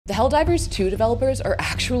The Helldivers 2 developers are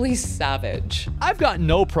actually savage. I've got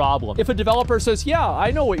no problem. If a developer says, yeah, I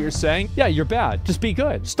know what you're saying. Yeah, you're bad. Just be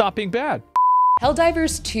good. Stop being bad.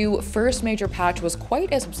 Helldivers 2 first major patch was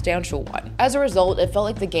quite a substantial one. As a result, it felt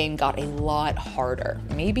like the game got a lot harder,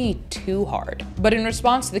 maybe too hard. But in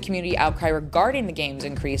response to the community outcry regarding the game's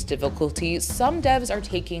increased difficulty, some devs are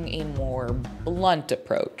taking a more blunt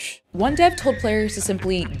approach. One dev told players to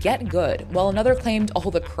simply get good, while another claimed all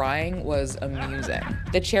the crying was amusing.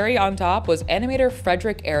 The cherry on top was animator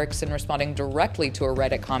Frederick Erickson responding directly to a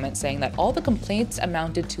Reddit comment saying that all the complaints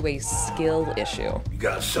amounted to a skill issue. You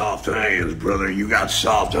got soft hands, brother. You got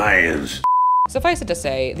soft hands. Suffice it to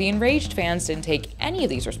say, the enraged fans didn't take any of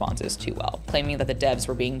these responses too well, claiming that the devs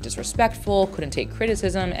were being disrespectful, couldn't take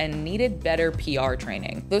criticism, and needed better PR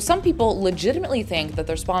training. Though some people legitimately think that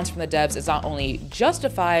the response from the devs is not only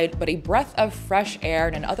justified, but a breath of fresh air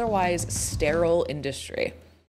in an otherwise sterile industry.